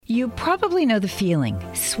You probably know the feeling,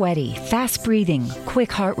 sweaty, fast breathing,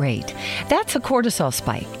 quick heart rate. That's a cortisol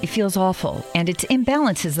spike. It feels awful, and its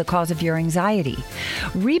imbalance is the cause of your anxiety.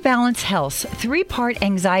 Rebalance Health's 3-part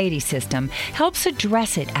anxiety system helps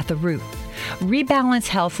address it at the root. Rebalance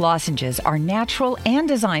Health lozenges are natural and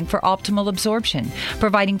designed for optimal absorption,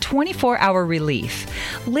 providing 24-hour relief.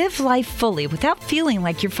 Live life fully without feeling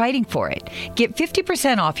like you're fighting for it. Get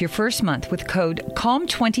 50% off your first month with code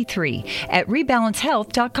CALM23 at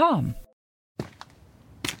rebalancehealth.com.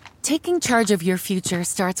 Taking charge of your future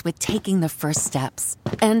starts with taking the first steps.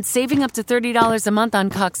 And saving up to $30 a month on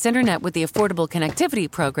Cox Internet with the Affordable Connectivity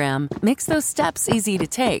Program makes those steps easy to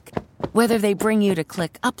take. Whether they bring you to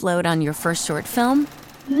click upload on your first short film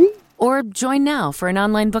or join now for an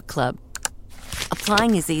online book club.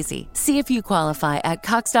 Applying is easy. See if you qualify at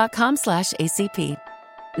cox.com/ACP.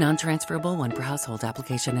 Non-transferable one per household.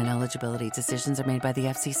 Application and eligibility decisions are made by the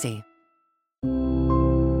FCC.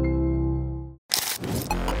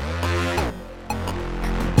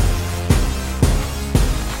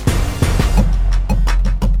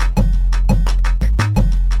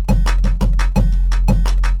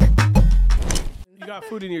 Got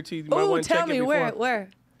food in your teeth. You might want to tell check me it before. where?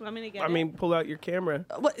 You want me to get it? Pull out your camera.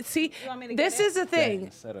 What? See, You want me to this get is the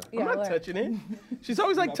thing. I'm not touching it. She's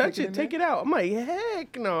always like, touch it, take it out. I'm like,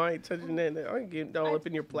 heck no, I ain't touching it. I ain't getting all up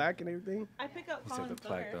in your plaque and everything. I pick up Said the Colin's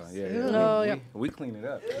plaque, though. doors. Yeah. We clean it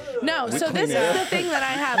up. No, so this is the thing that I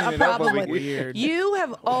have a problem with. Weird. You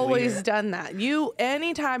have always done that.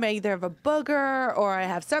 Anytime I either have a booger or I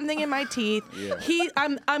have something in my teeth,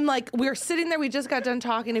 I'm like, we're sitting there, we just got done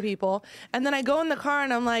talking to people, and then I go in the car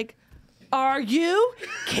and I'm like, are you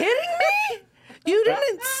kidding me? You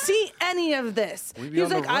didn't see any of this. We be He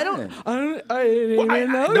was on like, the I run. didn't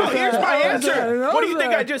even know. No, here's my answer. that. What do you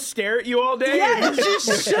think? I just stare at you all day? Yeah, she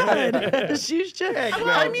should. She should. Well,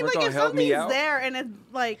 I mean, What's like, gonna if help me something's out? there and it's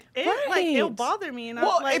like, Right. it'll bother me. And I'm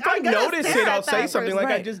Well, like, if I I'm gonna notice stare it, I'll at say that something person.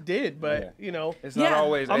 like I Right. just did. But, you know. It's not Yeah.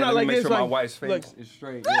 always. I'm Hey, not let like me make this, sure my like- wife's face like- is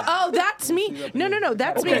straight. Yeah. Oh, that's me. No,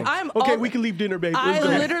 that's me. Okay, we can leave dinner, babe. I Let's go.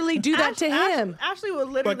 literally do that to him. Ashley will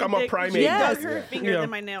literally Like I'm a primate. She Yes. dug her fingers Yeah. in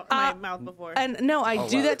my mouth before. And no, I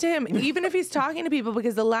do that to him, even if he's talking to people,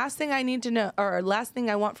 because the last thing I need to know, or last thing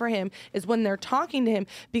I want for him, is when they're talking to him,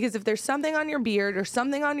 because if there's something on your beard or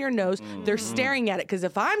something on your nose, they're staring at it. Because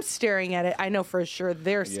if I'm staring at it, I know for sure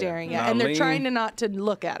they're staring at it, and they're Marlene- trying to not to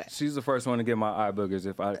look at it. She's the first one to get my eye boogers.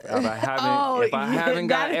 If I haven't Oh, if I yeah, haven't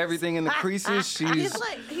got that is- everything in the creases, she's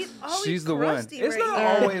He's the one. crusty It's right not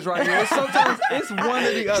now. always right here. It's sometimes it's one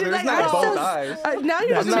or the other. She's It's like, not I'm both so eyes. now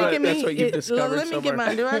you're just making that's me. what you've discovered let me get somewhere.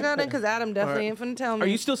 mine. Do I got it? Because Adam definitely ain't finna tell me. Are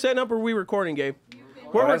you still setting up or are we recording, Gabe?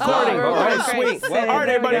 We're that's recording. live. All right, Okay. sweet. Well, All right,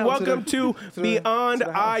 there we everybody, go. welcome to Beyond to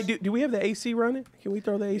the house. I Do. Do we have the AC running? Can we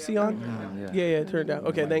throw the AC on? Yeah, turn it down.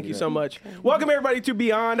 Okay, thank you so much. Welcome, everybody, to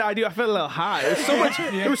Beyond I Do. I felt a little high. There's so much.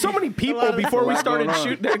 There were so many people before we started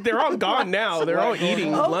shooting. They're all gone now. They're all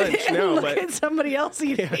eating lunch now. Look But at somebody else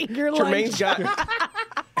eating your Jermaine's lunch. got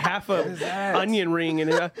half a onion ring,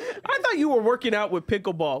 and I thought you were working out with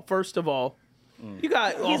pickleball. First of all, you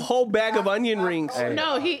got a whole bag of onion rings. Hey.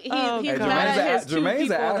 No, he's Oh, mad God. at his two Jermaine's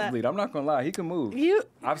people an that. athlete. I'm not gonna lie. He can move. You.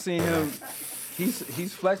 I've seen him.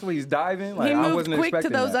 He's flexible. He's diving. Like He I moved wasn't quick to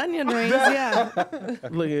expecting those that. onion rings. Yeah.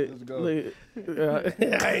 Look at.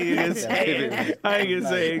 I ain't gonna say it. I ain't gonna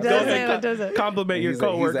say it. Go Does ahead, it, does it? compliment your He's a-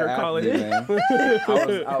 he's coworker, an Colin. athlete,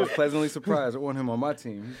 man. I was pleasantly surprised. I want him on my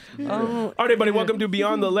team. All right, everybody, welcome to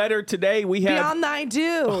Beyond the Letter. Today we have. Beyond I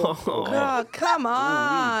do. Oh, come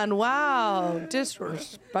on. Wow.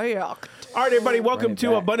 Disrespect. All right, everybody, welcome Bring it to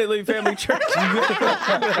back. Abundantly Family Church.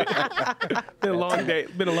 Been a long day.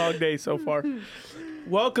 Been a long day so far.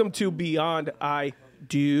 Welcome to Beyond I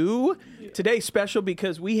Do. Today's special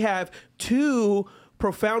because we have two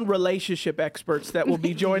profound relationship experts that will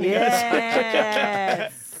be joining us.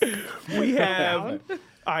 Yes. We have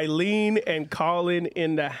Eileen and Colin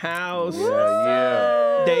in the house.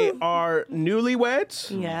 Yeah. They are newlyweds.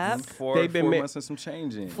 Yep. Four They've been ma- months and some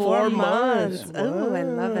changing. 4 months. months. Oh, I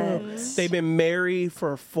love it. They've been married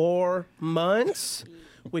for 4 months,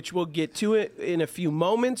 which we'll get to it in a few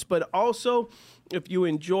moments. But also, if you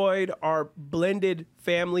enjoyed our Blended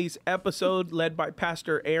Families episode led by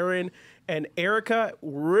Pastor Aaron and Erica,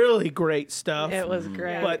 really great stuff. It was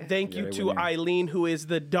great. But thank you they to went in. Eileen, who is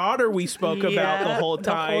the daughter we spoke about the whole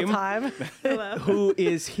time, who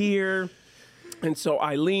is here. And so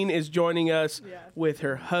Eileen is joining us with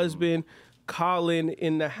her husband, Colin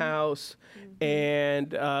in the house.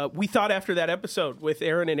 And we thought after that episode with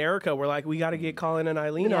Aaron and Erica, we're like, we got to get Colin and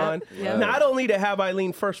Eileen on. Yep. Not only to have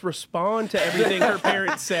Eileen first respond to everything her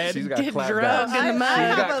parents said. She's got Get clapbacks. drugged in the mud. She's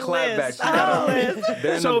have got a clapbacks. list. She got a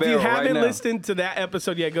list. So if you haven't listened to that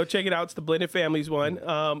episode yet, go check it out. It's the Blended Families one.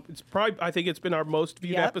 It's probably, I think it's been our most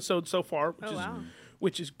viewed episode so far,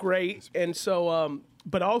 which is great. And so,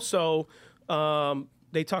 but also,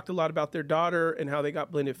 they talked a lot about their daughter and how they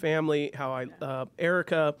got blended family, how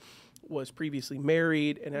Erica was previously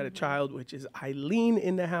married and had a child, which is Eileen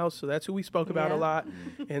in the house. So that's who we spoke about a lot.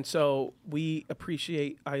 And so we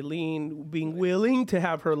appreciate Eileen being willing to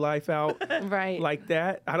have her life out like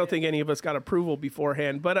that. I don't think any of us got approval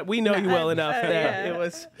beforehand, but we know you well enough that it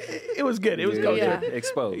was good. It was kosher.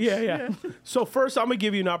 Exposed. Yeah. So first, I'm going to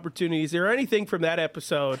give you an opportunity. Is there anything from that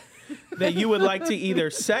episode that you would like to either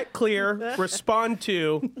set clear, respond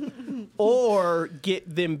to, or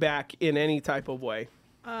get them back in any type of way?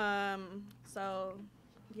 So,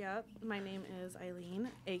 my name is Eileen,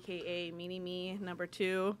 aka Meanie Me number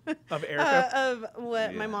 2 Of Erica? of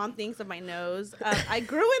what my mom thinks of my nose. I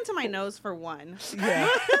grew into my nose for one. Yeah.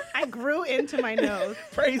 I grew into my nose.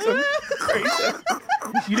 Praise him.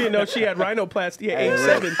 You didn't know she had rhinoplasty at age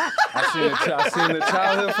 7. I seen the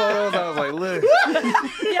childhood photos. I was like, look.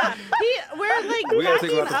 Yeah, we're like We gotta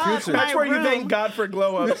think about the packing up future. That's where you my thank room. God for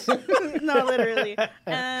glow ups. No, literally.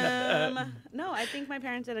 No, I think my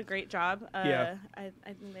parents did a great job. Yeah. I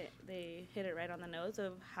think they hit it right on the nose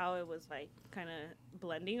of how it was like kind of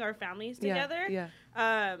blending our families together. Yeah.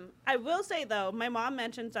 I will say though, my mom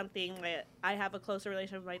mentioned something that I have a closer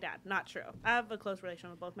relationship with my dad. Not true. I have a close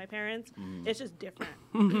relationship with both my parents. It's just different.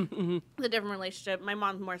 It's a different relationship. My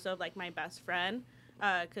mom's more so like my best friend.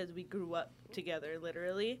 Because we grew up together,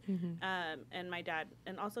 literally, and my dad,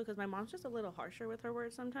 and also because my mom's just a little harsher with her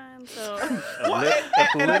words sometimes. So,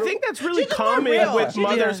 And I think that's really common real. with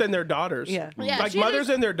mothers and their daughters. Yeah. Like she mothers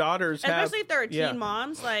just- and their daughters have. especially if they're teen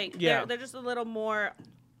moms, like Yeah. they're just a little more.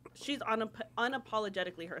 She's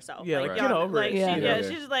unapologetically herself. Yeah, like, get over like, it. Yeah.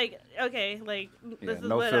 She's like, okay, like this is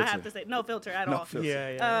no what I filter. have to say. No filter at No all. filter.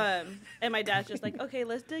 Yeah. And my dad's just like, okay,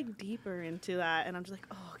 let's dig deeper into that. And I'm just like,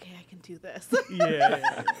 oh, okay, I can do this.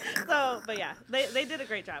 Yeah. So, but yeah, they did a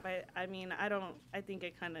great job. I mean, I think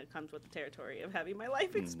it kind of comes with the territory of having my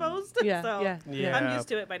life exposed. Yeah, So yeah. I'm used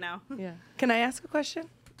to it by now. Yeah. Can I ask a question?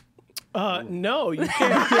 No, you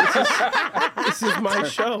can't. This is my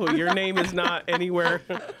show. Your name is not anywhere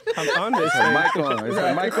on this. Mic on. Is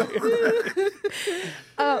that mic on?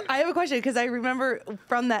 I have a question because I remember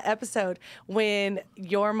from that episode when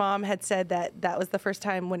your mom had said that was the first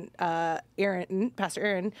time when Pastor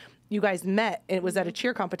Aaron, you guys met. It was at a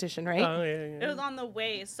cheer competition, right? Oh, yeah. It was on the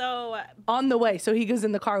way. So, On the way, so he goes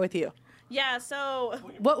in the car with you. yeah, so.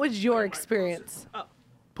 What was your experience?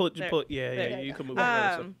 Pull it. There Yeah. you You go. can move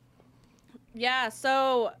on. Yeah,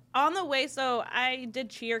 so on the way, so I did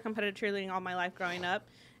competitive cheerleading all my life growing up.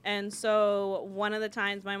 And so one of the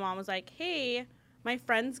times my mom was like, hey, my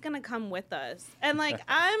friend's going to come with us. And like,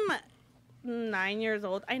 I'm 9 years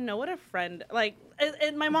old. I know what a friend, like,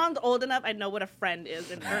 my mom's old enough. I know what a friend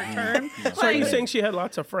is in her term. So are you saying she had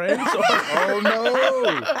lots of friends? Or Oh,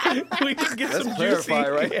 no. we can get Let's some clarify,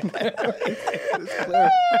 juicy.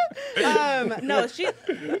 right? No,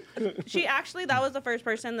 she actually, that was the first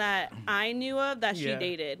person that I knew of that she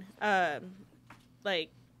dated.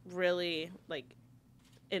 Like, really, like,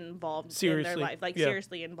 involved in their life. Like,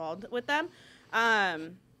 seriously involved with them.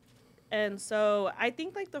 And so I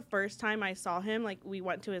think, like, the first time I saw him, like, we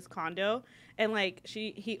went to his condo, and, like,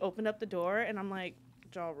 he opened up the door, and I'm like,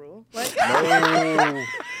 jaw rule. Like, No.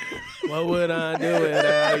 What would I do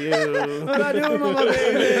without you? What I do, mama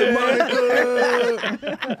baby?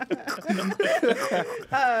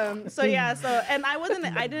 so yeah, and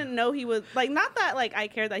I didn't know he was, like, not that, like, I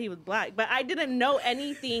cared that he was black, but I didn't know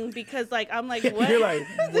anything because, like, I'm like, what? You're like,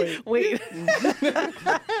 wait.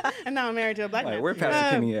 And now I'm married to a black Like, man. where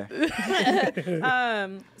Pastor Kenny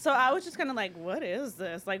at? So I was just kind of like, what is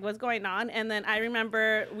this? Like, what's going on? And then I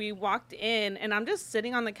remember we walked in, and I'm just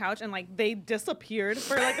sitting on the couch, and, like, they disappeared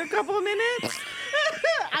for, like, a couple of minutes.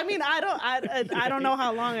 I mean, I don't know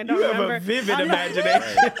how long. I don't You remember. have a vivid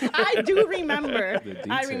imagination. I do remember. The I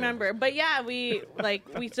details. remember. But yeah, we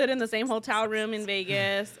stood in the same hotel room in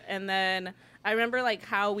Vegas, and then I remember, like,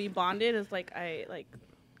 how we bonded is, like, I, like,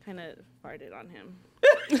 kind of farted on him.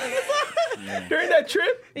 During that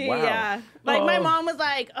trip? Wow. Yeah. Like, my Oh. mom was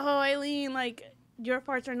like, oh, Eileen, like, your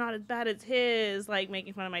farts are not as bad as his, like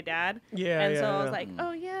making fun of my dad. Yeah, and yeah, so yeah. I was like,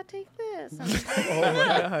 oh yeah, take this. Oh my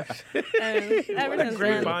gosh. And ever since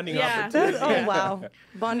Great then, bonding yeah. opportunity. Oh, wow.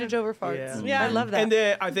 Bondage over farts. Yeah. I love that. And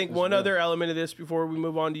then I think one other element of this before we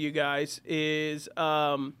move on to you guys is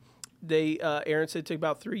Aaron said it took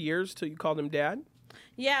about 3 years till you called him dad.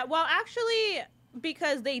 Yeah, well, actually,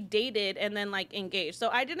 because they dated and then like engaged, so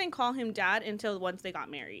I didn't call him dad until once they got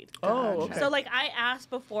married. Oh, okay. So like I asked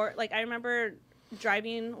before, like I remember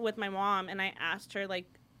driving with my mom and I asked her like,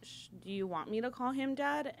 do you want me to call him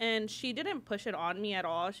dad? And she didn't push it on me at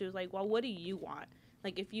all. She was like, well, what do you want?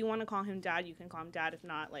 Like, if you want to call him dad, you can call him dad. If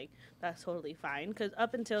not, like, that's totally fine. Because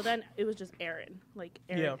up until then, it was just Aaron. Like,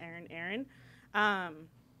 Aaron.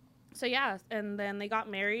 So, yeah. And then they got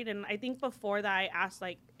married. And I think before that, I asked,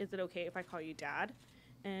 like, is it okay if I call you dad?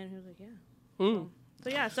 And he was like, yeah. So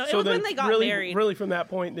yeah. So it was when they got married. Really, from that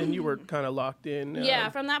point, then you were kind of locked in. Yeah,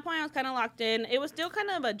 from that point, I was kind of locked in. It was still kind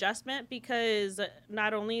of adjustment because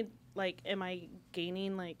not only, like, am I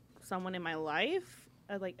gaining, like, someone in my life,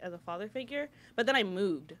 like as a father figure, but then I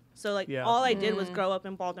moved. So like all I did was grow up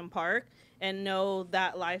in Baldwin Park and know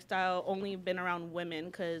that lifestyle, only been around women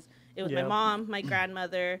because it was my mom, my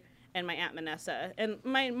grandmother, and my Aunt Vanessa, and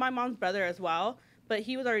my mom's brother as well. But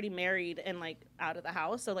he was already married and like out of the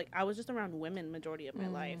house, so like I was just around women majority of my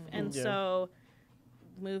life. And so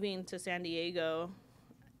moving to San Diego,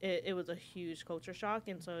 it was a huge culture shock,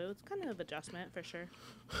 and so it was kind of adjustment for sure.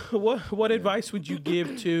 What advice would you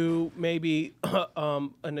give to maybe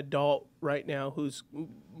an adult right now who's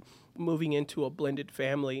moving into a blended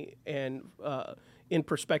family and in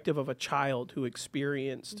perspective of a child who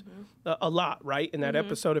experienced a lot, right? In that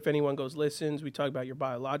episode, if anyone listens, we talk about your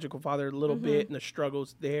biological father a little bit and the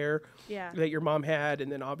struggles there that your mom had,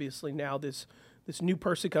 and then obviously now this new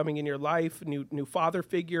person coming in your life, new father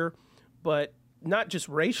figure, but not just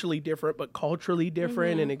racially different, but culturally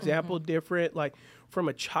different and example different. Like from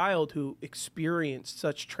a child who experienced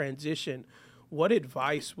such transition, what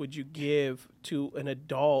advice would you give to an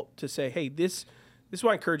adult to say, hey, this is what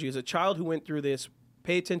I encourage you as a child who went through this,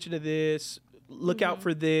 pay attention to this, look out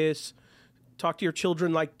for this, talk to your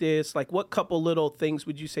children like this. Like what couple little things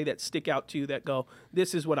would you say that stick out to you that go,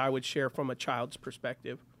 this is what I would share from a child's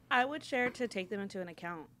perspective? I would share to take them into an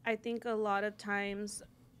account. I think a lot of times,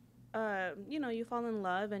 you fall in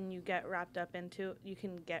love and you can get wrapped up into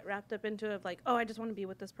it of like, oh, I just want to be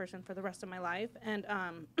with this person for the rest of my life. And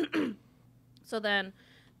so then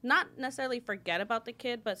not necessarily forget about the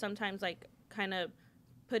kid, but sometimes like kind of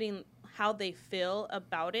putting how they feel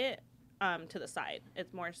about it to the side.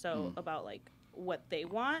 It's more so about like what they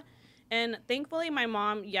want. And thankfully my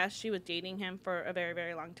mom, yes, she was dating him for a very,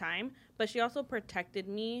 very long time, but she also protected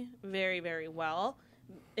me very, very well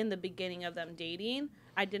in the beginning of them dating.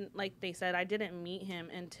 I didn't meet him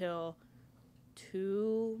until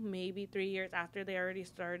 2, maybe 3 years after they already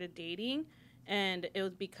started dating. And it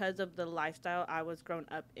was because of the lifestyle I was grown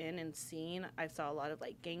up in and seeing. I saw a lot of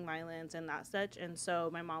like gang violence and that such. And so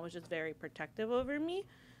my mom was just very protective over me.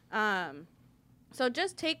 So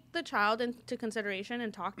just take the child into consideration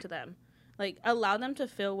and talk to them. Like allow them to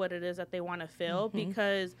feel what it is that they want to feel,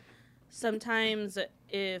 because sometimes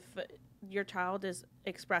if your child is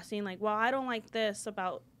expressing like, well, I don't like this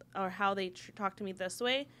about, or how they talk to me this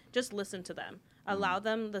way, just listen to them. Allow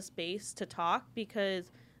them the space to talk,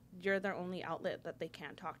 because you're their only outlet that they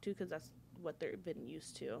can't talk to, because that's what they've been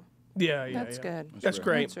used to. That's good. That's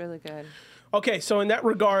great. That's really good. Okay, so in that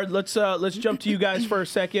regard, let's jump to you guys for a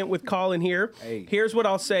second with Colin here. Hey. Here's what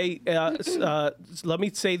I'll say. Let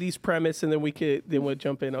me say these premise, and then we'll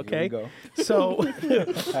jump in. Okay. Here we go. So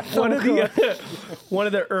one of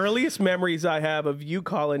the earliest memories I have of you,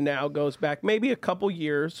 Colin, now goes back maybe a couple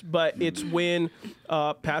years, but it's when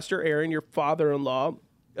Pastor Aaron, your father-in-law,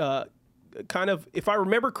 kind of, if I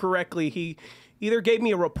remember correctly, he either gave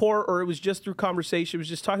me a report or it was just through conversation. It was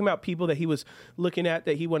just talking about people that he was looking at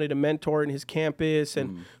that he wanted to mentor in his campus,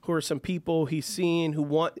 and who are some people he's seen who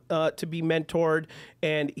want to be mentored.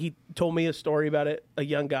 And he told me a story about a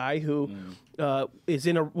young guy who was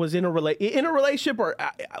in a relationship or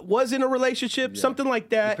was in a relationship, something like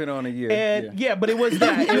that. Depending on the year. And but it was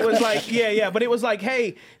that. It was like, but it was like,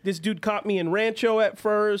 hey, this dude caught me in Rancho at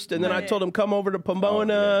first, and then I told him come over to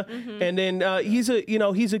Pomona, and then he's a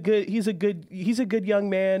good young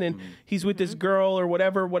man, and he's with this girl or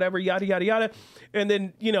whatever, yada yada yada. And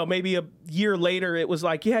then maybe a year later, it was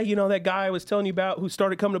like, that guy I was telling you about who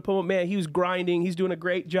started coming to Pomona, man, he was grinding, he's doing a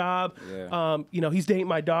great job. He's dating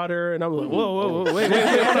my daughter, and I'm like, whoa, wait.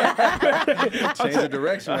 Change the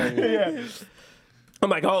direction right here. I'm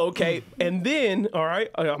like, oh, okay. And then, all right,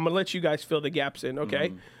 I'm going to let you guys fill the gaps in,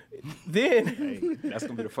 okay? Then That's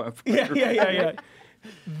gonna be the fun part. yeah.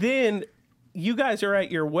 Then you guys are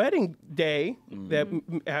at your wedding day that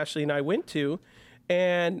Ashley and I went to,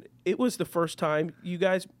 and it was the first time you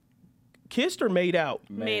guys kissed or made out.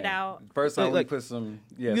 Made out. First time Like- we put some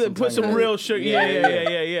You put some real sugar.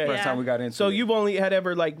 Yeah. First time we got into So it. you've only had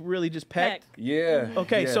ever like really just pecked. Yeah.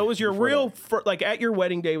 Okay, yeah, so it was your before real, that. like at your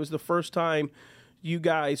wedding day was the first time you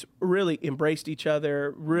guys really embraced each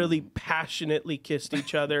other, really passionately kissed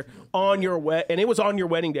each other on your and it was on your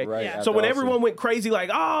wedding day. Right, Yeah. after So when also- everyone went crazy, like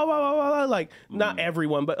like not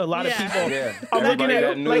everyone, but a lot of Yeah. people. Yeah. I'm looking Everybody at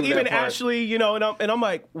that knew like that even part. Ashley, you know, and I'm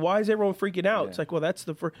like, why is everyone freaking out? Yeah. It's like, well, that's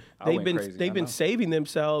the first. I They've went been crazy, they've I been know. saving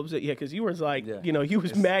themselves. Yeah, because you was like, Yeah. you know, you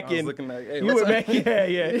was I was macking. looking like, hey, You what's were up?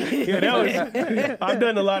 macking. Yeah. That was. I've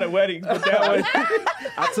done a lot of weddings, but that was.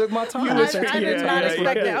 I took my time. I did not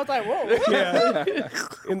expect yeah. it. I was like, whoa. Yeah.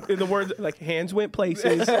 In the words, like hands went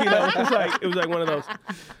places. You know, it was like one of those.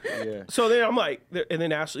 Yeah. So then I'm like, and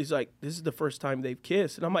then Ashley's like, this is the first time they've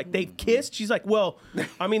kissed, and I'm like, they've kissed? She's like, well,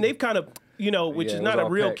 I mean, they've kind of, you know, which Yeah, is it not was a all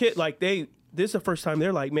real pecks. kiss. Like this is the first time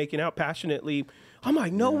they're like making out passionately. I'm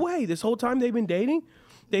like, no way. This whole time they've been dating,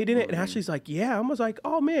 they didn't. And Ashley's like, yeah. I was like,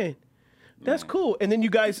 oh man, that's cool. And then you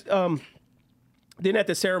guys, then at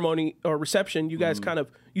the ceremony or reception, you guys kind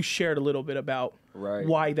of you shared a little bit about Right.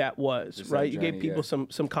 why that was, Just right? that You gave journey, people yeah.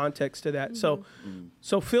 some context to that. So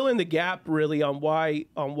fill in the gap really on why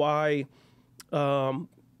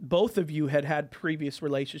both of you had previous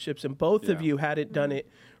relationships and both of Yeah. you hadn't done it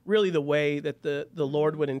really the way that the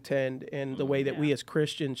Lord would intend and the way that we as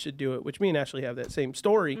Christians should do it, which me and Ashley have that same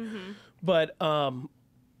story. But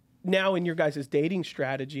now in your guys' dating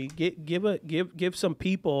strategy, give some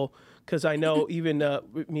people, because I know even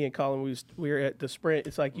me and Colin, we were at the Sprint.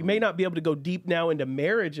 It's like you may not be able to go deep now into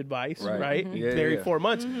marriage advice, right? Yeah, Married yeah. 4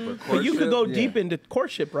 months, but you could go courtship, deep into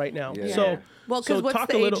courtship right now. Yeah. So Yeah. Well, because so what's talk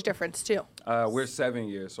the a age little- difference too? We're 7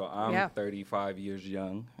 years, so I'm Yeah. 35 years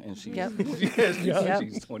young, and she's Yep.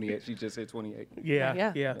 she's 28. She just hit 28.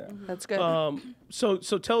 Yeah. That's good. So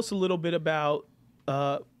tell us a little bit about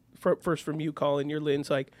first from you, Colin, your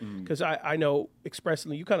lens, like because I know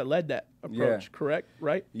expressly you kind of led that approach, Yeah. correct?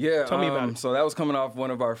 Right? Yeah. Tell me about it. So that was coming off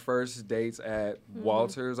one of our first dates at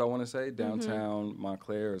Walters, I want to say, downtown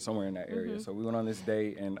Montclair or somewhere in that area. So we went on this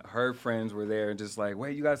date, and her friends were there, and just like,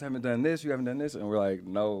 wait, you guys haven't done this, you haven't done this, and we're like,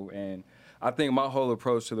 no. And I think my whole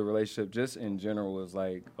approach to the relationship, just in general, was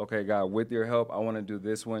like, okay, God, with your help, I want to do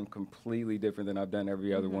this one completely different than I've done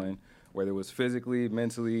every other one. Whether it was physically,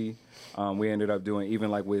 mentally, we ended up doing,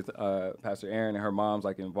 even like with Pastor Aaron and her mom's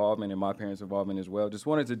like involvement and my parents' involvement as well. Just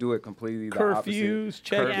wanted to do it completely the Curfews, opposite.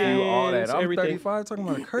 check-ins, Curfew, all that. I'm everything. 35 talking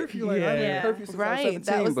about a curfew. Like, I've been Yeah. in curfew since I was Right. 17,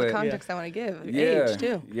 That was the but context I want to give. yeah, Age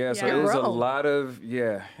too. Yeah, so Yeah. it was a Grow. lot of,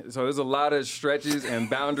 so it was a lot of stretches and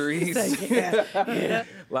boundaries. A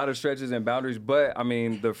lot of stretches and boundaries. But, I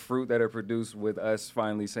mean, the fruit that it produced with us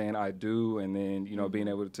finally saying I do and then, you know, being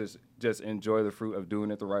able to just enjoy the fruit of doing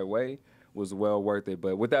it the right way was well worth it.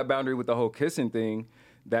 But with that boundary, with the whole kissing thing,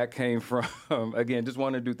 that came from, again, just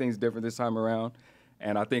wanting to do things different this time around.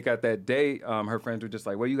 And I think at that date, her friends were just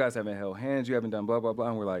like, well, you guys haven't held hands, you haven't done blah, blah, blah.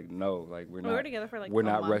 And we're like, no, like we're not. We were together for like we're a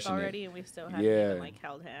not month rushing already, it. and we still haven't Yeah. even like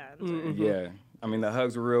held hands. Yeah. I mean, the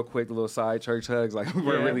hugs were real quick, the little side church hugs. Like, we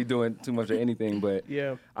weren't Yeah. really doing too much of anything. But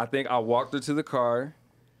Yeah. I think I walked her to the car,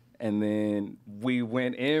 and then we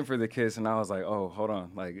went in for the kiss, and I was like, oh, hold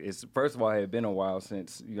on. Like, it's first of all, it had been a while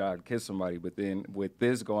since I kissed somebody. But then with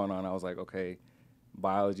this going on, I was like, okay,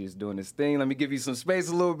 biology is doing this thing. Let me give you some space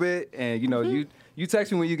a little bit. And, you know, you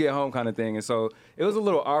text me when you get home kind of thing. And so it was a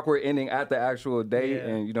little awkward ending at the actual date. Yeah.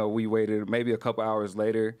 And, you know, we waited maybe a couple hours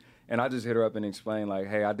later. And I just hit her up and explained, like,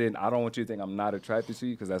 hey, I don't want you to think I'm not attracted to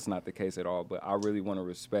you, because that's not the case at all. But I really want to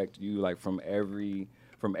respect you, like, from every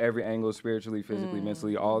angle, spiritually, physically,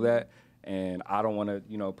 mentally, all that. And I don't want to,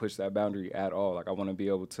 you know, push that boundary at all. Like, I want to be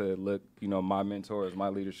able to look, you know, my mentors, my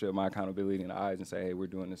leadership, my accountability in the eyes and say, hey, we're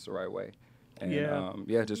doing this the right way. And,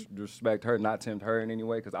 just respect her, not tempt her in any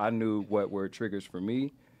way, because I knew what were triggers for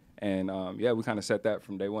me. And, we kind of set that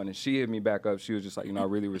from day one. And she hit me back up. She was just like, you know, I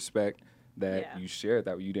really respect that you shared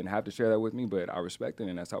that. You didn't have to share that with me, but I respect it,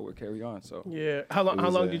 and that's how we'll carry on. So Yeah. How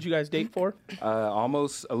long did you guys date for?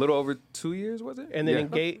 almost a little over 2 years, was it? And then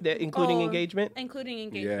including engagement? Including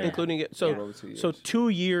engagement. Yeah. Including it. Yeah. Over 2 So years. 2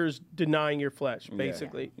 years denying your flesh,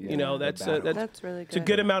 basically. Yeah. You know, The that's battle. That's really It's a good.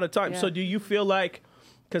 good amount of time. Yeah. So do you feel like,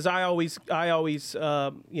 because I always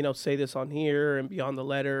say this on here and beyond the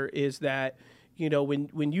letter, is that, you know,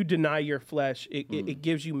 when you deny your flesh, it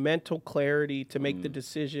gives you mental clarity to make the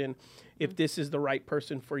decision if this is the right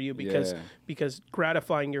person for you, because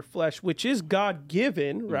gratifying your flesh, which is God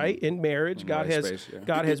given, right, in marriage, God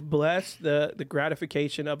has blessed the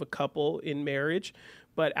gratification of a couple in marriage.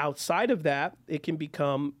 But outside of that, it can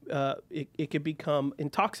become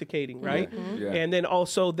intoxicating, right? And then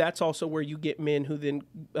also that's also where you get men who then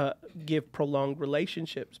give prolonged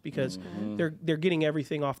relationships, because they're getting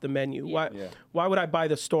everything off the menu. Why would I buy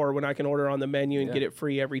the store when I can order on the menu and get it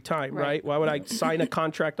free every time, right? Why would I sign a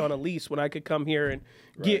contract on a lease when I could come here and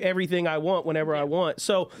get everything I want whenever I want?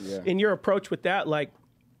 So in your approach with that, like,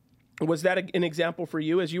 was that an example for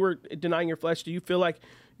you as you were denying your flesh? Do you feel like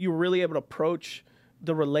you were really able to approach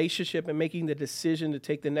the relationship and making the decision to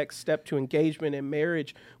take the next step to engagement and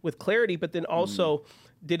marriage with clarity, but then also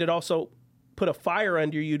did it also put a fire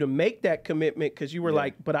under you to make that commitment, because you were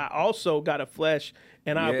like, but I also got a flesh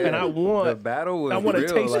and I want the battle was I want to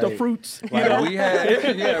taste the fruits. Like, you know? we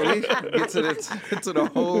get to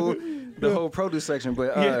the whole produce section,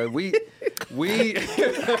 but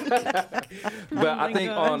but I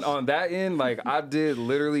think on that end, like, I did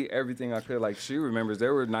literally everything I could. Like, she remembers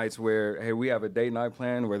there were nights where, hey, we have a date night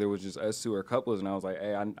plan where there was just us two or couples, and I was like,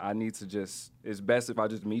 hey, I need to just, it's best if I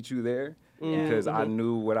just meet you there, because I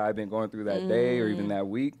knew what I'd been going through that day or even that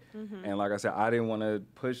week, and like I said, I didn't want to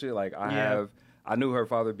push it. Like, I knew her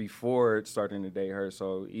father before starting to date her,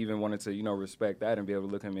 so even wanted to, you know, respect that and be able to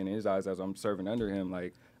look him in his eyes as I'm serving under him.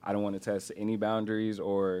 Like, I don't want to test any boundaries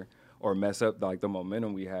or mess up like the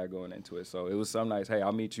momentum we had going into it. So it was some nights, hey,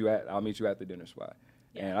 I'll meet you at the dinner spot.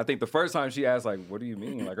 Yeah. And I think the first time she asked, like, what do you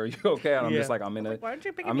mean? Like, are you okay? And I'm just like, I'm in a... Why aren't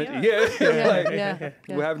you picking me up?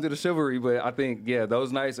 What happened to the chivalry? But I think,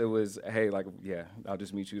 those nights it was, hey, like, I'll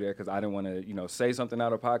just meet you there, because I didn't want to, you know, say something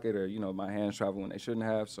out of pocket or, you know, my hands travel when they shouldn't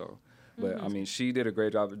have. So, but I mean, she did a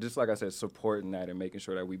great job, just like I said, supporting that and making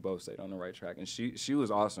sure that we both stayed on the right track. And she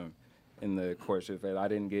was awesome in the courtship phase. I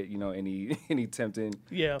didn't get, you know, any tempting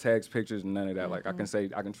text, pictures, none of that. Like, I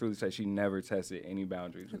can truly say she never tested any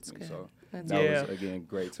boundaries with me. Good. So that was, again,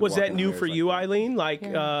 great to Was walk that in new marriage for like you, that. Eileen? Like,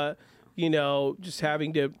 you know, just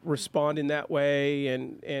having to respond in that way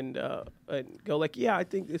and go like, I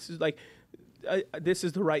think this is like, this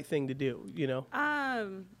is the right thing to do, you know?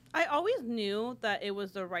 I always knew that it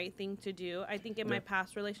was the right thing to do. I think in my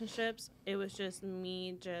past relationships, it was just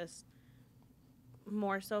me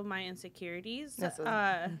more so my insecurities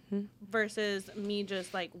versus me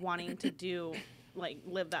just like wanting to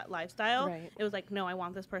live that lifestyle. Right. It was like, no, I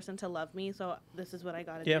want this person to love me, so this is what I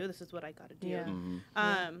gotta do. This is what I gotta do.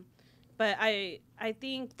 But I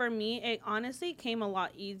think for me, it honestly came a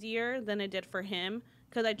lot easier than it did for him,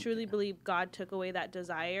 because I truly believe God took away that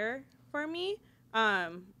desire for me,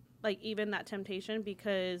 like even that temptation,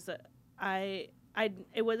 because it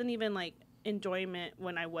wasn't even like enjoyment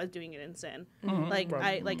when I was doing it in sin.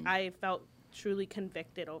 I felt truly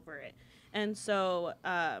convicted over it, and so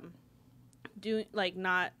doing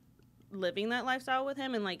not living that lifestyle with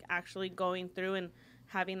him and like actually going through and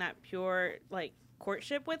having that pure like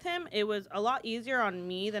courtship with him, it was a lot easier on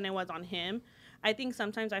me than it was on him. I think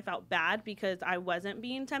sometimes I felt bad because I wasn't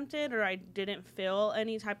being tempted, or I didn't feel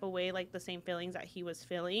any type of way, like the same feelings that he was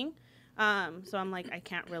feeling. So I'm like, I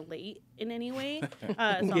can't relate in any way. So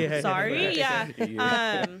I'm sorry. But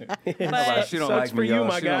she don't like me,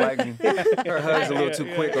 y'all. She don't like me. Her hug's a little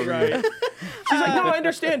too quick over here. She's like, no, I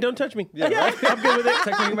understand. Don't touch me. Right? I'm good with it.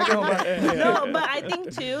 Text me, you make it home. No, but I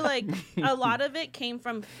think too, like a lot of it came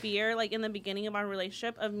from fear, like in the beginning of our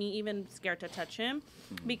relationship, of me even scared to touch him,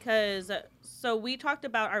 because so we talked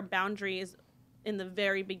about our boundaries in the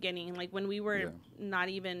very beginning, like when we were not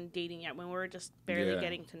even dating yet, when we were just barely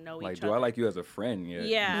getting to know each other. Do I like you as a friend yet?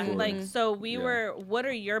 Yeah, like, so we were, what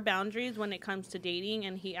are your boundaries when it comes to dating?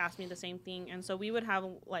 And he asked me the same thing. And so we would have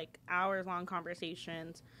like hours-long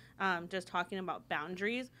conversations just talking about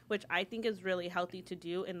boundaries, which I think is really healthy to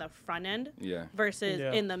do in the front end versus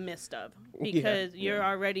in the midst of, because you're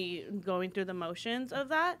already going through the motions of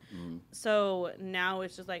that. So now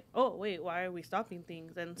it's just like, oh, wait, why are we stopping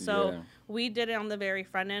things? And so we did it on the very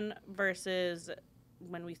front end versus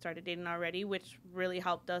when we started dating already, which really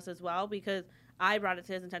helped us as well, because I brought it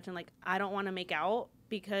to his attention, like, I don't want to make out,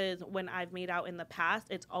 because when I've made out in the past,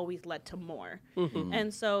 it's always led to more.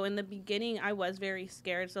 And so in the beginning, I was very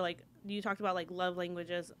scared. So, like, you talked about, like, love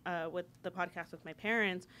languages with the podcast with my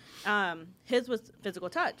parents. His was physical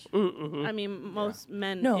touch. I mean, most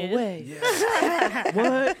men is. Way.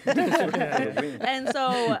 What? And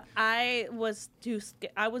so I was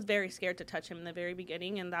very scared to touch him in the very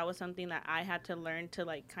beginning, and that was something that I had to learn to,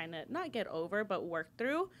 like, kind of not get over, but work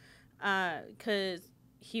through, because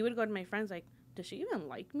he would go to my friends like, does she even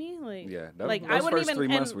like me? Like, Yeah, like those I wouldn't first even. 3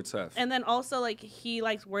 months and, were tough. And then also like he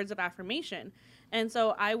likes words of affirmation, and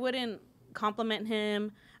so I wouldn't compliment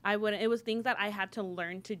him. I wouldn't. It was things that I had to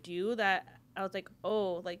learn to do that I was like,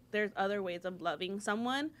 oh, like there's other ways of loving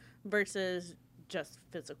someone versus just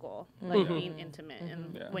physical, like being intimate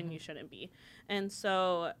and when you shouldn't be. And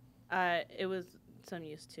so it was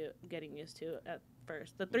getting used to at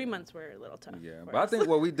first. The 3 months were a little tough. Yeah, but I think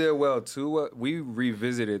what we did well too, we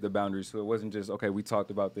revisited the boundaries, so it wasn't just okay. We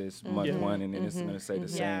talked about this month one, and then it's gonna stay the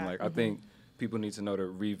same. Like I think people need to know to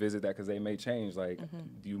revisit that because they may change. Like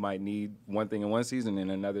you might need one thing in one season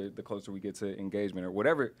and another the closer we get to engagement or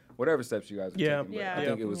whatever steps you guys are taking. But I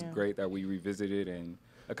think it was great that we revisited, and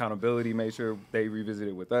accountability made sure they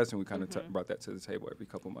revisited with us, and we kind of brought that to the table every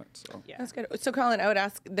couple months. So that's good. So Colin, I would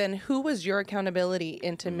ask then, who was your accountability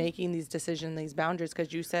into making these decisions, these boundaries?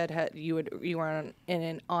 Because you said you were in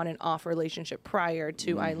an on and off relationship prior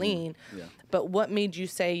to Eileen, but what made you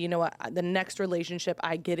say, you know what, the next relationship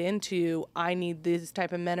I get into, I need this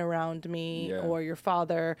type of men around me, or your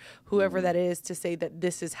father, whoever that is, to say that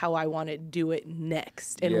this is how I want to do it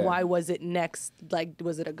next? And why was it next? Like,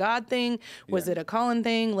 was it a God thing? Was it a Colin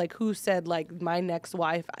thing? Like, who said, like, my next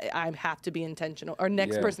wife, I have to be intentional, or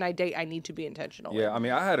next person I date, I need to be intentional? Yeah, I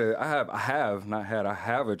mean, I have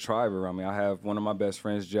a tribe around me. I have one of my best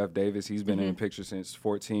friends, Jeff Davis. He's been in the picture since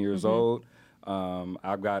 14 years old.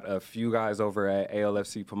 I've got a few guys over at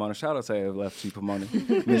ALFC Pomona. Shout out to ALFC Pomona.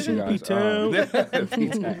 Miss you guys.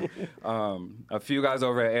 A few guys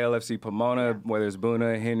over at ALFC Pomona, whether it's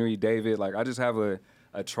Boona, Henry, David. Like, I just have a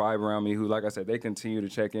tribe around me who, like I said, they continue to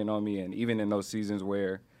check in on me. And even in those seasons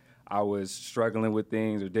where I was struggling with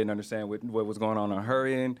things or didn't understand what was going on her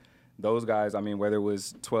end, those guys, I mean, whether it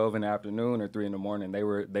was 12 in the afternoon or 3 in the morning,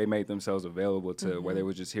 they made themselves available to whether it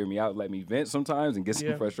was just hear me out, let me vent sometimes and get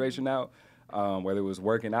some frustration out, whether it was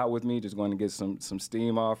working out with me, just going to get some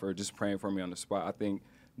steam off, or just praying for me on the spot. I think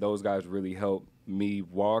those guys really helped me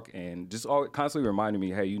walk and just constantly reminding me,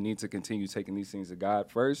 hey, you need to continue taking these things to God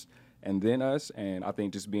first and then us. And I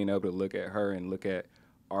think just being able to look at her and look at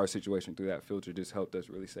our situation through that filter just helped us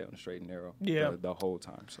really stay on the straight and narrow the whole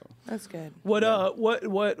time. So that's good. What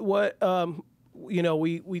you know,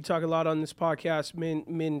 we talk a lot on this podcast.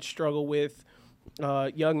 Men struggle with,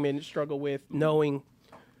 young men struggle with knowing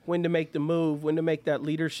when to make the move, when to make that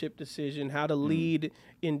leadership decision, how to lead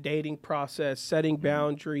in dating process, setting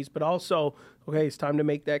boundaries, but also, okay, it's time to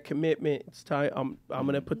make that commitment. It's time. I'm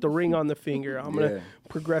going to put the ring on the finger. I'm going to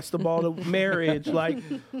progress the ball to marriage.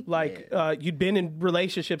 You'd been in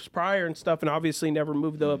relationships prior and stuff, and obviously never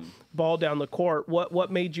moved the ball down the court.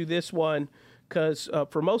 What made you this one? Because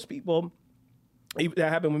for most people, that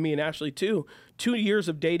happened with me and Ashley too. 2 years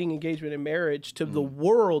of dating, engagement, and marriage to the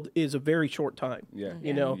world is a very short time. Yeah,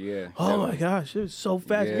 you know. Yeah. Oh my gosh, it was so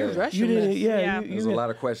fast. Yeah. You're rushing this. There's a lot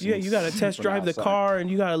of questions. Yeah, you got to test drive the car, and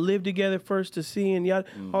you got to live together first to see, and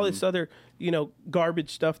all this other, garbage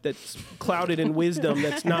stuff that's clouded in wisdom.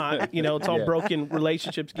 That's not, it's all broken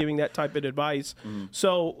relationships giving that type of advice.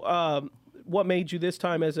 So, what made you this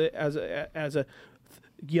time as a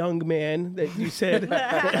young man that you said?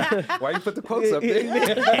 Why you put the quotes up there?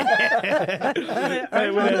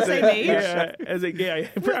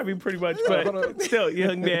 Probably pretty much, but still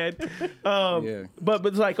young man. But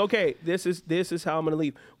it's like, okay, this is how I'm going to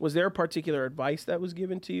leave. Was there a particular advice that was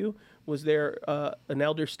given to you? Was there an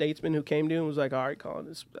elder statesman who came to you and was like, all right,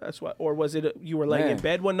 Colin, that's what, or was it you were laying in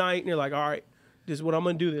bed one night and you're like, all right, this is what I'm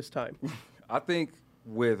going to do this time? I think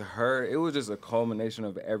with her, it was just a culmination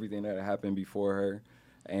of everything that had happened before her.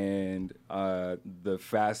 And the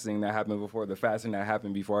fasting that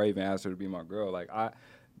happened before I even asked her to be my girl. Like,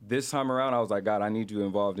 this time around, I was like, God, I need you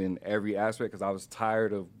involved in every aspect, because I was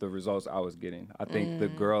tired of the results I was getting. I think the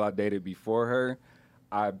girl I dated before her,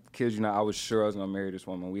 I kid you not, I was sure I was going to marry this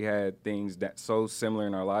woman. We had things that so similar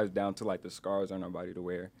in our lives, down to like the scars on our body to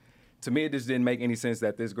wear. To me, it just didn't make any sense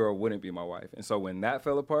that this girl wouldn't be my wife. And so when that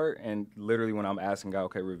fell apart, and literally when I'm asking God,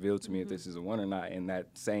 okay, reveal to me if this is a one or not, in that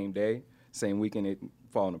same day, same weekend, it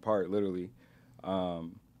falling apart literally,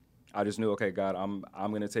 I just knew, okay, God,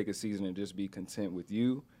 I'm gonna take a season and just be content with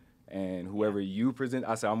you, and whoever you present,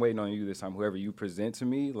 I said, I'm waiting on you this time. Whoever you present to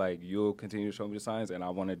me, like, you'll continue to show me the signs, and I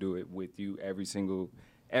want to do it with you every single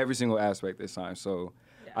aspect this time. So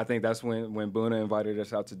I think that's when Boona invited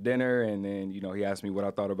us out to dinner, and then he asked me what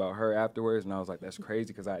I thought about her afterwards, and I was like, that's crazy,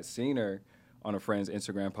 because I had seen her on a friend's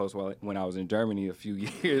Instagram post when I was in Germany a few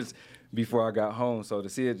years before I got home. So to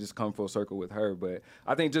see it just come full circle with her. But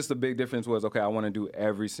I think just the big difference was, okay, I want to do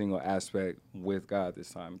every single aspect with God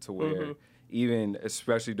this time, to where even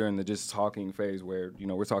especially during the just talking phase where, you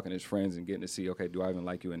know, we're talking as friends and getting to see, okay, do I even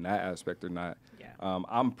like you in that aspect or not? Yeah.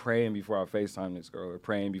 I'm praying before I FaceTime this girl, or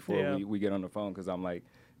praying before we get on the phone, because I'm like,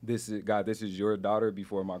 this is your daughter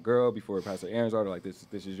before my girl, before Pastor Aaron's daughter. Like, this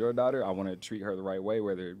is your daughter. I want to treat her the right way,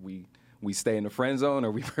 whether we stay in the friend zone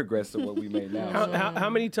or we progress to what we made now. How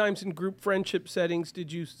many times in group friendship settings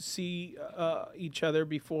did you see each other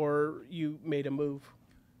before you made a move?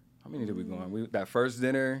 How many did we go on? That first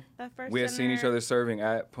dinner, we had seen each other serving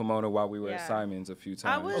at Pomona while we were at Simon's a few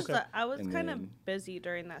times. I was kind of busy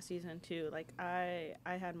during that season too. Like I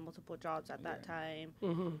had multiple jobs at that time,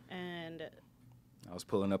 and I was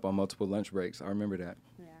pulling up on multiple lunch breaks. I remember that.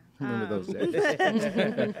 Yeah, I remember those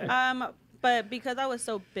days. But because I was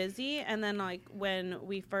so busy, and then like when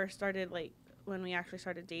we actually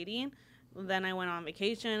started dating, then I went on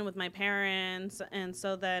vacation with my parents, and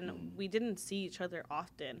so then we didn't see each other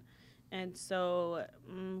often. And so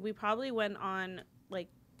we probably went on like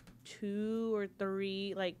 2 or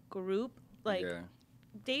 3 like group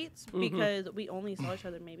dates, because we only saw each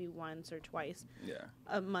other maybe once or twice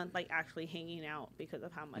a month, like actually hanging out because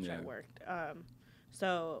of how much I worked.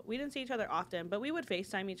 So we didn't see each other often, but we would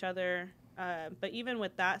FaceTime each other. But even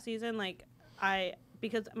with that season, like I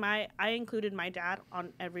included my dad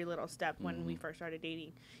on every little step when we first started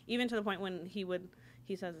dating, even to the point when he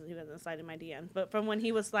says he wasn't sliding my DMs, but from when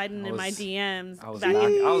he was sliding in my DMs I was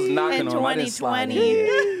knocking in on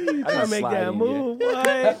 2020. I make that move. What?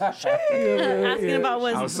 Asking about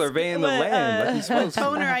I was surveying the land like you're supposed to.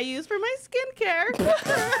 toner I use for my skincare.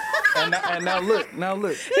 and now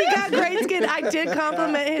look. He got great skin. I did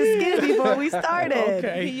compliment his skin before we started.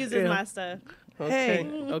 Okay. He uses my stuff.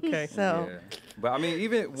 Okay. So, But I mean,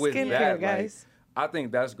 even with skincare, that, guys. I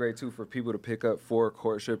think that's great too for people to pick up for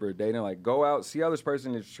courtship or dating. Like, go out, see how this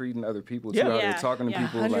person is treating other people, see how they're talking to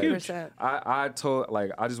people. 100%.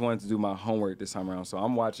 Like, I just wanted to do my homework this time around, so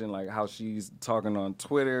I'm watching like how she's talking on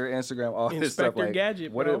Twitter, Instagram, all this stuff. Like,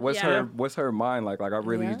 Gadget, bro. what's her mind like? Like, I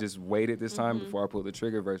really just waited this time before I pulled the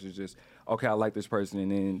trigger versus just, okay, I like this person,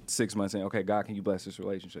 and then 6 months in, okay, God, can you bless this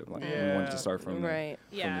relationship? Like, we wanted to start from the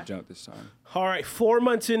jump this time. All right, 4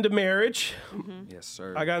 months into marriage. Yes,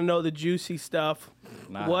 sir. I got to know the juicy stuff.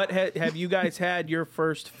 Nah. What have you guys had your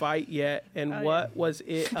first fight yet? And what was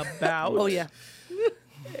it about? Oh, yeah.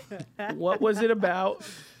 What was it about?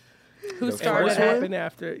 Who And started what it? happened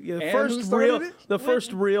after? Yeah, the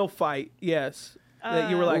first real fight, yes. That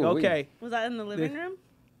you were like, okay. Was that in the living room?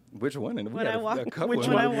 Which one? And we When got I a walked- couple. which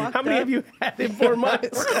of one I them. walked How many up? have you had in 4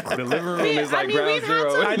 months? The living room is like ground we've had zero.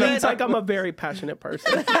 some I know it's like I'm a very passionate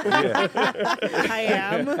person. I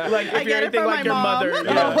am. Like if I you're get it anything from like my your mom.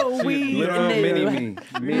 mother. Oh, we Little knew.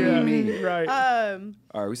 mini me. Right.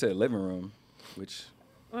 All right, we said living room, which.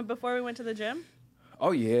 Before we went to the gym.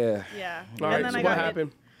 Oh yeah. Yeah. All right, so what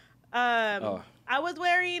happened? I was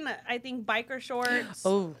wearing, I think, biker shorts.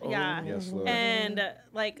 Oh. Yeah. Yes, Lord. And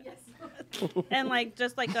like, and like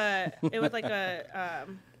just like it was like A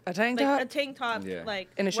tank like top? a tank top, Yeah. like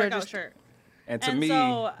And a shirt workout just- shirt. And to And me,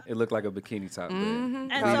 so- it looked like a bikini top. And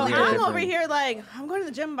Probably so a I'm different- over here like I'm going to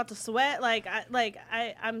the gym, I'm about to sweat.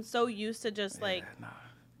 I'm so used to just like,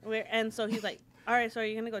 and so he's like, all right, so are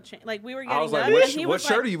you gonna go change? Like we were getting I was up, like, and he what was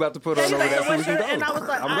shirt like, are you about to put on and over he's there? like, So we "What can shirt?" go? And I was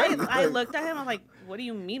like, I'm ready. I looked at him. I was like, what do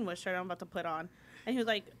you mean, what shirt I'm about to put on? And he was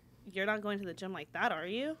like, you're not going to the gym like that, are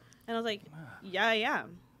you? And I was like, yeah, I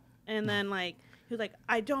am. And then like he was like,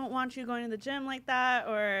 I don't want you going to the gym like that,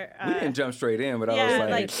 or We didn't jump straight in, but I yeah, was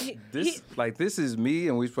like, like, this is me,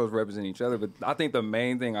 and we're supposed to represent each other. But I think the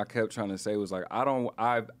main thing I kept trying to say was like,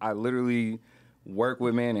 I literally work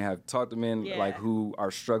with men and have talked to men like who are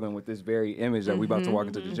struggling with this very image that we about to walk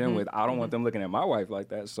into the gym with. I don't want them looking at my wife like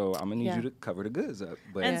that, so I'm gonna need you to cover the goods up.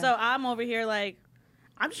 But And so I'm over here like,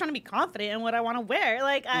 I'm just trying to be confident in what I want to wear.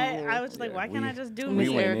 Like I was just like, why can't I just do me?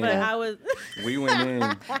 went in. But I was. we went in,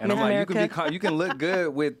 and I'm Miss like, America. you can look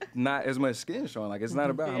good with not as much skin showing. Like it's not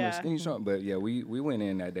about how much Yeah. skin you showing. But yeah, we went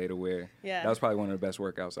in that day to wear. Yeah. That was probably one of the best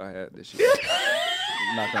workouts I had this year.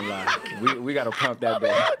 Not gonna lie, we got to pump that day.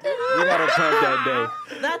 We got to pump that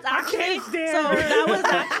day. That's actually so. That was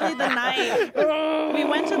actually the night we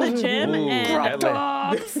went to the gym, and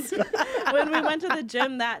when we went to the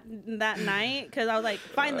gym that night, because I was like,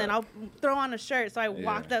 fine, then I'll throw on a shirt. So I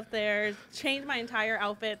walked up there, changed my entire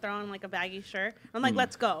outfit, throw on like a baggy shirt. I'm like,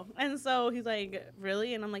 let's go. And so he's like,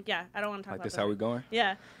 really? And I'm like, yeah, I don't want to talk Like about this, that. how we going?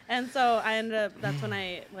 Yeah. And so I ended up. That's when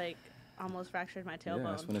I like almost fractured my Yeah,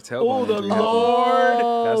 that's tailbone. when the tailbone. Oh, the injury Lord.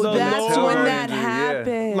 Oh, The that's Lord. when that Yeah.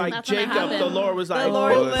 happened. Like That's when it Jacob, the happened. Lord was like,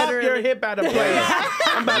 Lord pop literally- your hip out of place.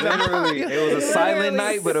 Literally, it was a silent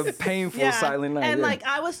night, but a painful silent night. And yeah. like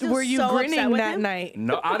I was still Were you so grinning upset with that him. night?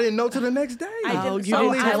 No, I didn't know till the next day. I Oh, didn't. you So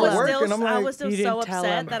didn't I tell was him. still, and I'm I like, was still You so didn't tell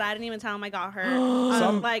upset him. that I didn't even tell him I got hurt.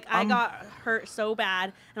 I got hurt so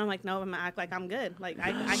bad, and I'm like, no, I'm gonna act like I'm good. Like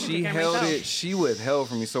I can She take care of held myself. it. She withheld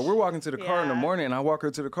from me. So we're walking to the car in the Yeah. morning, and I walk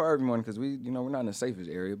her to the car every morning because we, we're not in the safest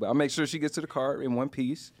area. But I make sure she gets to the car in one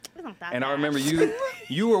piece. It's not that And I bad. remember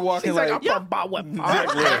you were walking He's like, I'm about what?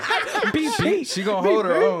 She gonna hold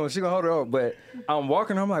her own. She gonna hold her own. But I'm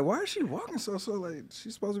walking. I'm like, why is she walking so slow? Like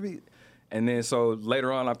she's supposed to be. And then so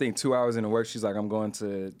later on, I think 2 hours into work, she's like, I'm going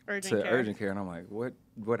to urgent care. And I'm like,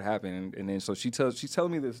 what happened? And then so she's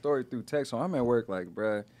telling me this story through text. So I'm at work like,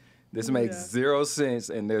 bruh, this makes zero sense.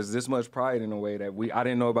 And there's this much pride in a way that I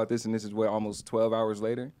didn't know about this. And this is almost 12 hours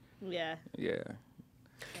later. Yeah. Yeah.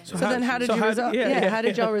 So then how did you resolve? How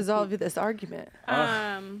did y'all resolve this argument?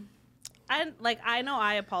 I know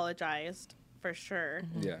I apologized for sure.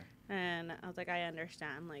 Yeah. And I was like, I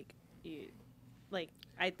understand. Like you, like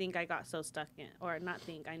I think I got so stuck in, or not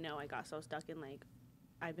think, I know I got so stuck in like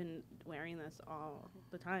I've been wearing this all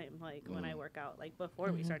the time. Like when I work out, like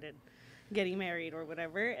before we started getting married or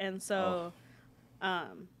whatever. And so,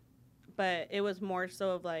 but it was more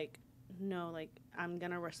so of like, no, like I'm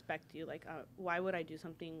gonna respect you. Like, why would I do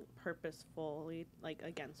something purposefully like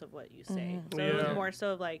against of what you say? So it was more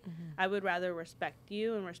so of like, I would rather respect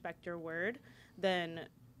you and respect your word than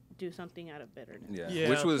do something out of bitterness. Yeah.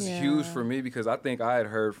 Which was huge for me because I think I had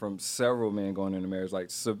heard from several men going into marriage,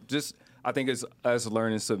 like I think it's us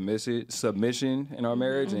learning submission in our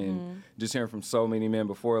marriage and just hearing from so many men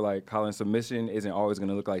before, like Colin, submission isn't always going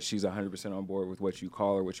to look like she's 100% on board with what you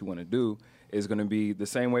call or what you want to do. It's going to be the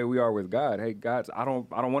same way we are with God. Hey, God, I don't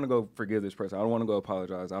want to go forgive this person. I don't want to go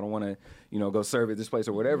apologize. I don't want to, go serve at this place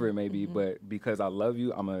or whatever it may be. But because I love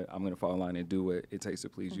you, I'm going to fall in line and do what it takes to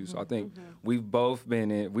please you. So I think we've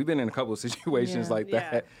been in a couple of situations like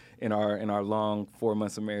that in our long 4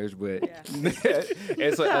 months of marriage. But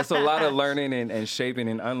it's a lot of learning and shaping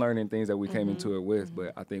and unlearning things that we came into it with.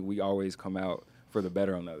 But I think we always come out for the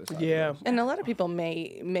better on the other side. Yeah. And a lot of people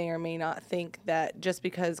may or may not think that just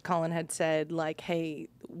because Colin had said like, hey,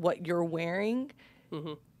 what you're wearing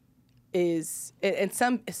is, and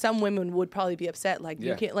some women would probably be upset, like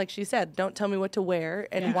you can't, like she said, don't tell me what to wear,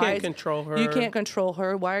 and You why can't control her. You can't control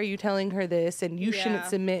her. Why are you telling her this? And you shouldn't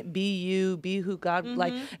submit. Be you. Be who God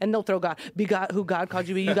like. And they'll throw God. Be God who God called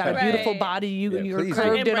you to be. You got a beautiful body. You're please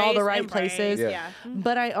curved in all the right Embrace. places. Yeah.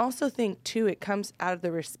 But I also think too, it comes out of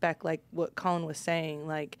the respect, like what Colin was saying,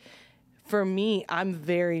 like. For me, I'm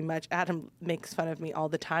very much, Adam makes fun of me all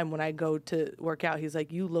the time when I go to work out. He's like,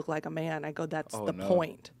 you look like a man. I go, that's the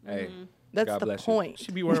point. Hey, That's God the bless point.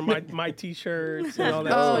 She'd be wearing my t-shirts and all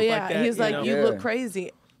that Oh, stuff yeah. like that. He's like, you Yeah. look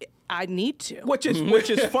crazy. I need to. which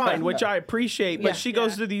is fine, which I appreciate. But Yeah. she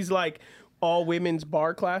goes to these like all women's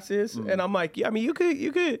bar classes, and I'm like, yeah, I mean, you could,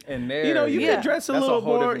 And you could dress a that's a little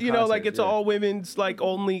whole more, different like context, it's all women's like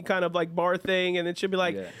only kind of like bar thing, and then she'll be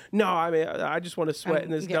like, no, I mean, I just want to sweat in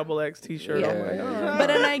this double X t-shirt. Yeah. I'm like, all right. But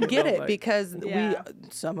and I get You know, it like- because Yeah.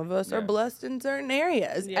 some of us are blessed in certain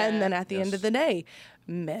areas, Yeah. and then at the end of the day,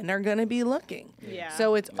 men are going to be looking. Yeah.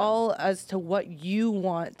 So it's all as to what you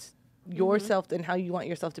want yourself and how you want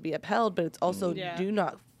yourself to be upheld, but it's also do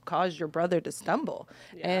not cause your brother to stumble.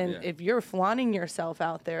 And if you're flaunting yourself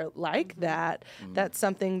out there like that, that's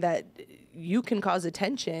something that you can cause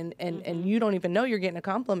attention and you don't even know you're getting a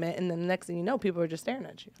compliment, and then the next thing you know, people are just staring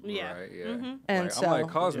at you. Yeah. Right, yeah. And Like, so- I'm like,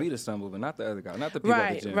 cause me to stumble, but not the other guy, not the people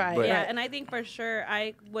at the gym. Right. But Yeah, and I think for sure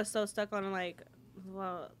I was so stuck on like,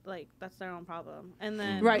 well, like that's their own problem, and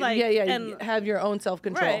then Right. like, yeah. and, You have your own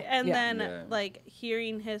self-control. right, and Yeah. then like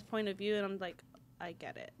hearing his point of view, and I'm like, I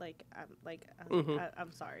get it, like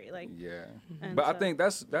I'm sorry, like Yeah, And but I so- think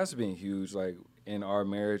that's been huge. Like in our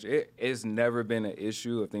marriage, it's never been an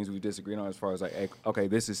issue of things we disagreed on as far as like, okay,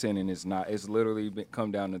 this is sin and it's not. It's literally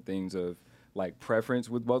come down to things of like preference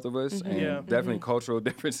with both of us, and definitely cultural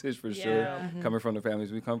differences for sure, coming from the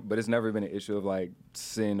families we come. But it's never been an issue of like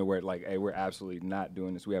sin or where like, hey, we're absolutely not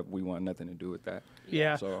doing this. We want nothing to do with that.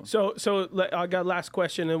 Yeah. So I got last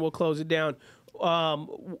question, and we'll close it down.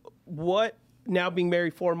 What now being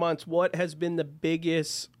married 4 months? What has been the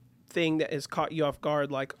biggest thing that has caught you off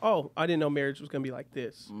guard? Like, oh, I didn't know marriage was gonna be like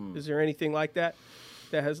this. Is there anything like that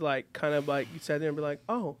has like kind of like you sat there and be like,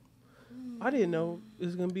 oh, I didn't know this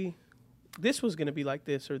was gonna be like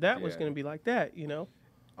this, or that was gonna be like that.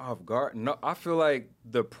 Off guard? No, I feel like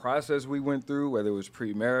the process we went through, whether it was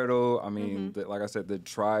premarital, I mean, like I said, the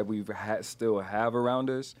tribe still have around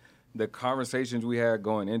us, the conversations we had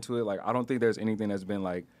going into it, like I don't think there's anything that's been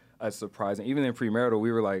like a surprising. Even in premarital,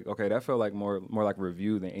 we were like, okay, that felt like more like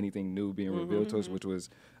review than anything new being revealed to us, which was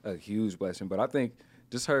a huge blessing. But I think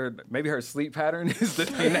just maybe her sleep pattern is the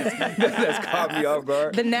thing that's caught me off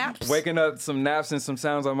guard. The naps. Waking up, some naps and some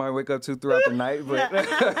sounds I might wake up to throughout the night.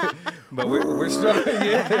 But we're strong.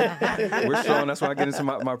 Yeah. We're strong. That's why I get into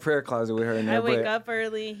my prayer closet with her in there. I wake up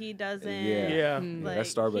early. He doesn't. Yeah. Like, that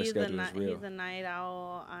Starbucks schedule is real. He's a night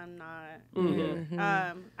owl. I'm not. Mm-hmm.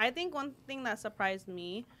 I think one thing that surprised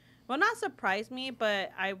me, well, not surprised me,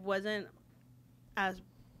 but I wasn't as,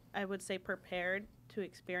 I would say, prepared to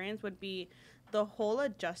experience would be the whole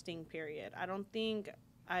adjusting period. I don't think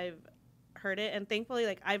I've heard it, and thankfully,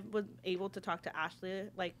 like, I was able to talk to Ashley,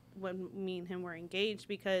 like, when me and him were engaged,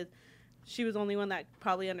 because she was the only one that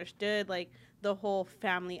probably understood, like, the whole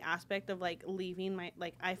family aspect of, like, leaving my,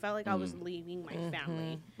 like, I felt like I was leaving my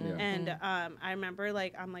family. Yeah. And I remember,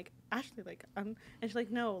 like, I'm like, Ashley, like, and she's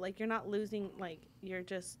like, no, like, you're not losing, like, you're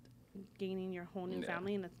just gaining your whole new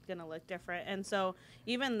family, and it's gonna look different. And so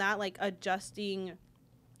even that, like, adjusting,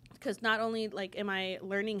 because not only, like, am I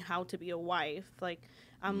learning how to be a wife, like,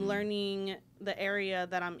 I'm learning the area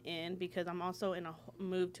that I'm in, because I'm also in a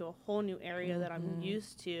move to a whole new area that I'm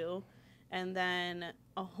used to, and then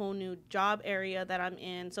a whole new job area that I'm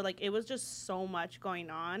in. So, like, it was just so much going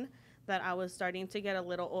on that I was starting to get a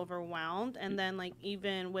little overwhelmed. And then, like,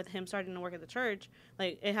 even with him starting to work at the church,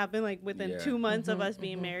 like, it happened, like, within 2 months of us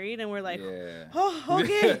being married, and we're like, oh,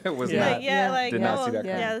 okay. It was Did not see that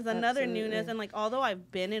Yeah, there's another absolutely. newness. And, like, although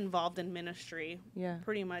I've been involved in ministry Yeah.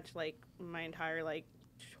 pretty much, like, my entire, like,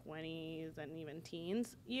 20s and even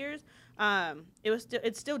teens years,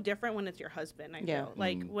 it's still different when it's your husband. I feel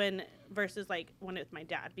like when versus, like, when it's my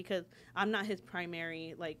dad, because I'm not his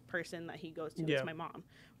primary, like, person that he goes to. It's my mom.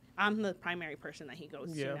 I'm the primary person that he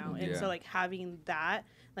goes to now. And so, like, having that,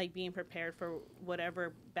 like, being prepared for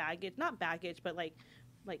whatever not baggage, but like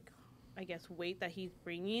I guess weight that he's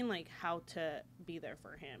bringing, like, how to be there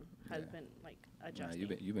for him has been, like, adjusting.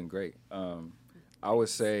 You've been great. I would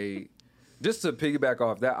say, just to piggyback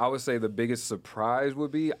off that, I would say the biggest surprise would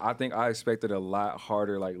be, I think I expected a lot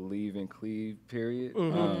harder, like, leave and cleave period.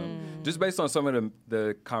 Just based on some of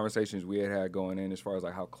the conversations we had going in, as far as,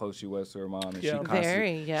 like, how close she was to her mom. And she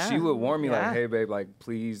constantly, she would warn me, like, hey, babe, like,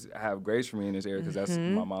 please have grace for me in this area, because that's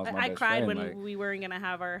my mom's my best friend. I cried when like, we weren't going to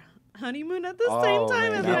have our honeymoon at the same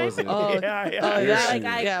time as my we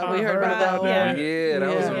heard about that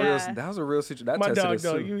one. That was a real situation. That My tested dog, us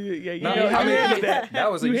though. too. That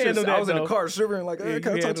was you handled I was that, in the though. car shivering like,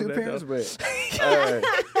 can I talk to your parents? But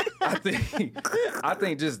I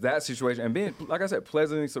think just that situation, and being, like I said,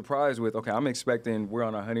 pleasantly surprised with, okay, I'm expecting we're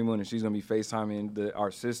on our honeymoon and she's gonna be FaceTiming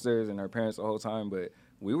our sisters and her parents the whole time, but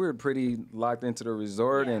we were pretty locked into the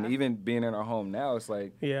resort, and even being in our home now, it's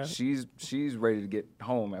like she's ready to get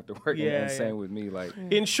home after work, and same with me. Like,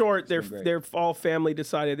 in short, their all family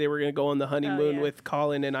decided they were going to go on the honeymoon with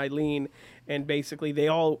Colin and Eileen, and basically they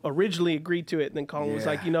all originally agreed to it. And then Colin was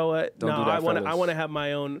like, you know what? I want to have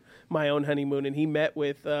my own honeymoon. And he met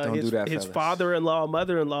with his father-in-law,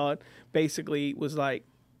 mother-in-law, and basically was like,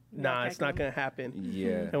 nah, it's not going to happen.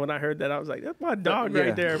 Yeah. And when I heard that, I was like, that's my dog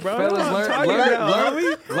right there, bro.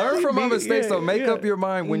 Fellas, learn from my mistakes, though. Make up your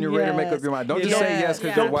mind when you're ready to make up your mind. Don't just say yes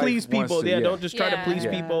because your wife please people. wants to. Don't just try to please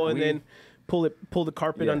people and then pull the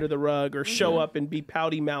carpet under the rug, or show up and be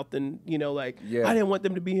pouty mouthed and, I didn't want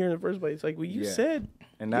them to be here in the first place. Like, well, you said.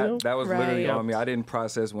 And that was literally on me. I didn't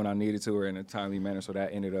process when I needed to, or in a timely manner, so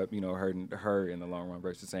that ended up, hurting her in the long run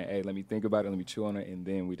versus saying, hey, let me think about it, let me chew on it, and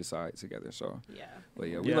then we decide together. So, but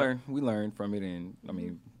we learned from it, and I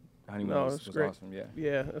mean, honeymoon was awesome.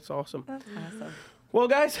 Yeah, that's awesome. That's awesome. Well,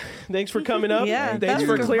 guys, thanks for coming up. Yeah, thanks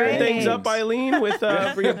for clearing things up, Eileen, with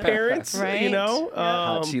for your parents. Right.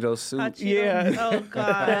 Hot Cheetos soup. Hot Cheetos. Oh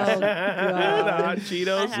gosh. The hot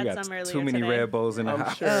Cheetos. I had some earlier too many today. Red Bulls in the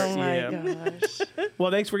house. Sure. Oh my gosh.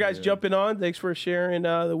 Well, thanks for guys jumping on. Thanks for sharing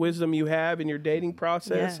the wisdom you have in your dating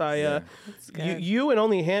process. Yes. You and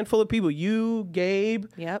only a handful of people. You, Gabe,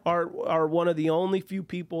 Yep. are one of the only few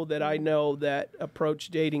people that I know that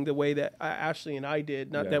approach dating the way that Ashley and I did.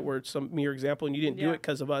 Not that we're some mere example, and you didn't do it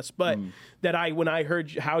because of us, but that when I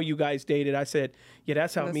heard how you guys dated, I said, yeah,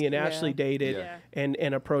 that's how me and Ashley dated and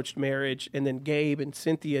approached marriage. And then Gabe and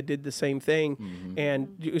Cynthia did the same thing.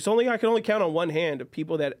 And I can only count on one hand of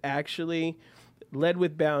people that actually led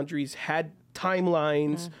with boundaries, had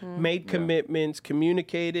timelines, made commitments,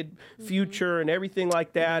 communicated future and everything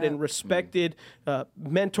like that, and respected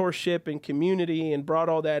mentorship and community, and brought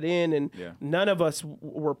all that in. And none of us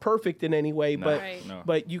were perfect in any way,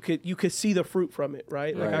 but you could see the fruit from it,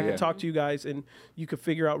 right? Like I could talk to you guys, and you could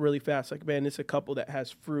figure out really fast, like, man, it's a couple that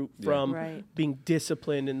has fruit from being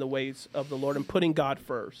disciplined in the ways of the Lord and putting God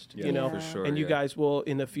first, you know. For sure, and you guys will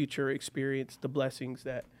in the future experience the blessings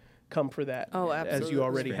that come for that, as you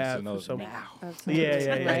already have. So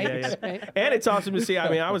yeah. And it's awesome to see. I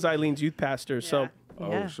mean, I was Eileen's youth pastor, so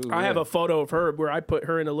I have a photo of her where I put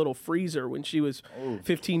her in a little freezer when she was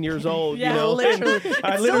 15 years old. You know, literally.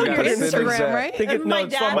 I It's literally on put your it in Instagram, right? No,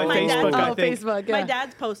 it's on my Facebook. I think. Facebook. My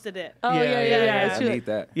dad's posted it. Oh yeah. I need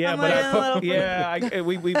that. Yeah, I'm but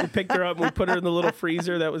like, we picked her up and we put her in the little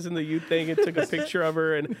freezer that was in the youth thing and took a picture of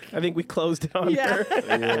her, and I think we closed it on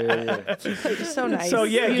her. So nice. So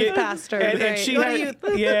youth pastor. and she had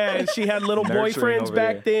and she had little boyfriends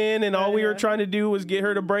back then, and all we were trying to do was get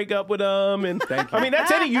her to break up with them. And I mean,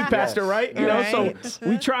 that's any youth pastor, right? You know, so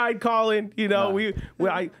we tried calling. You know, me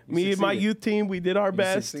and my youth team, we did our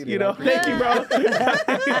best. You know, thank you, bro.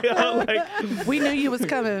 You know, like, we knew you was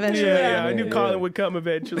coming eventually. Yeah, I knew Colin would come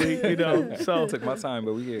eventually. You know, so it took my time,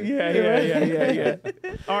 but we here. Yeah.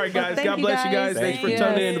 All right, guys. Well, God bless you guys. Thanks for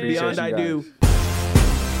tuning in to Beyond I Do.